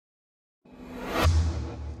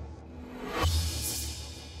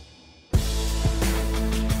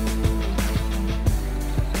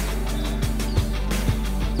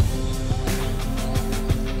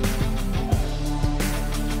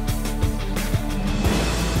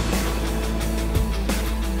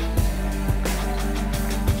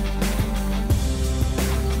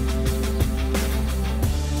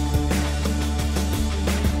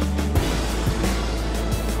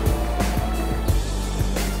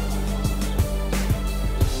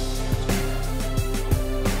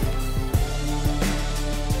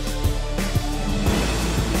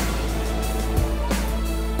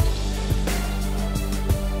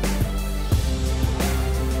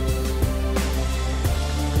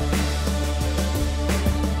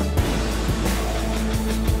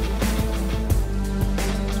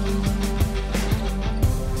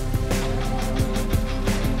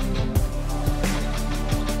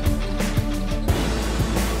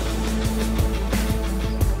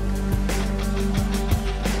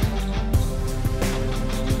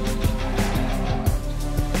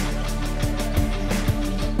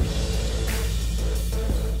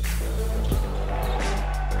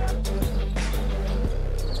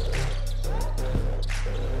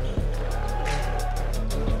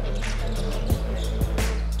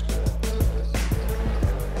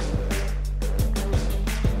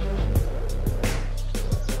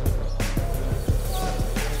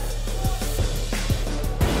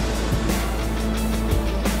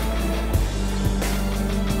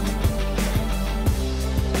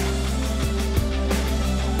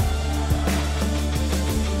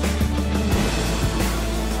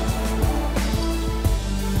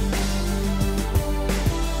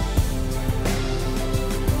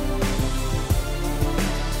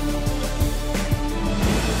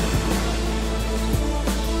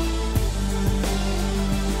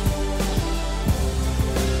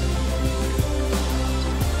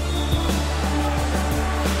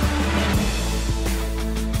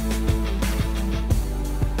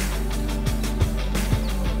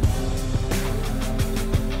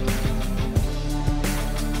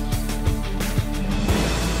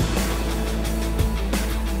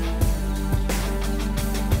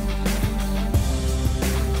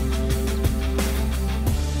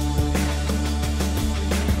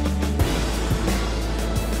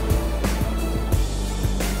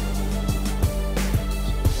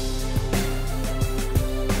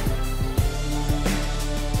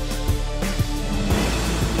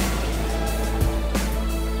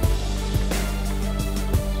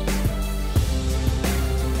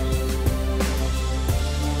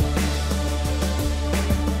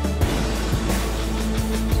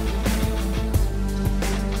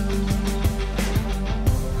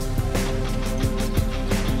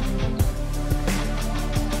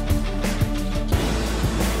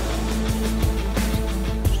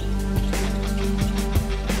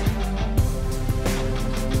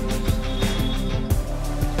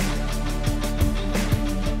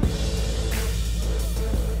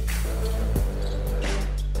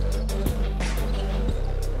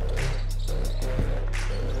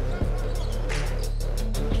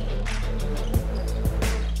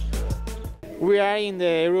We are in the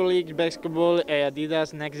EuroLeague Basketball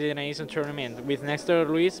Adidas Next Generation Tournament with Néstor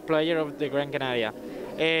Luis, player of the Gran Canaria,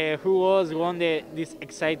 who won this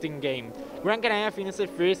exciting game. Gran Canaria finished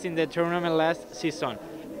first in the tournament last season.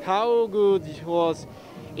 How good was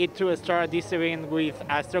it to start this event with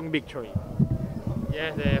a strong victory?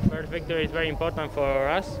 Yes, the first victory is very important for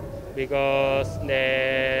us because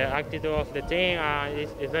the attitude of the team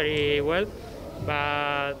is very well,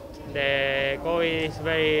 but the COVID is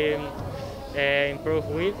very improved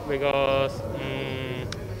with because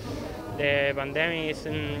the pandemic is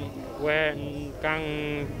where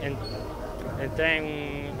can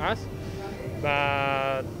entertain us,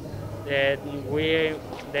 but the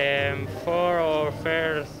four or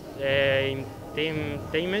first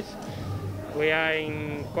teammates, we are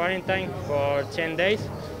in quarantine for 10 days,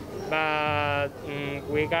 but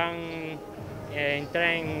we can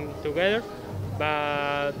train together,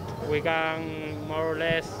 but we can more or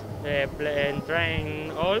less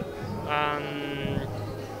train all, and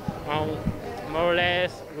more or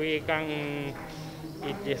less we can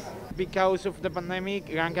eat this. Because of the pandemic,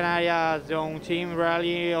 Gran Canaria's own team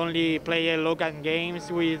really only play local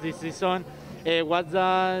games with this season. What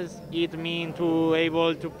does it mean to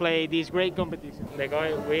able to play this great competition?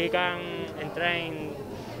 Because we can train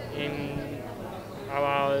in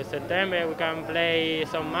about September, we can play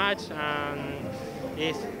so much, and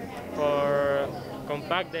it's for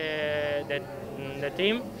compact the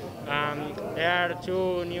team. There are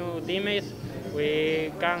two new teammates.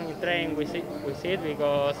 We can train with it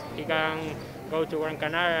because he can go to Gran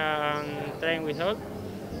Canaria and train with us.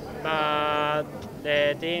 But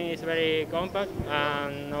the team is very compact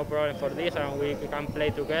and no problem for this, and we can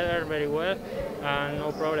play together very well and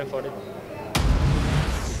no problem for it.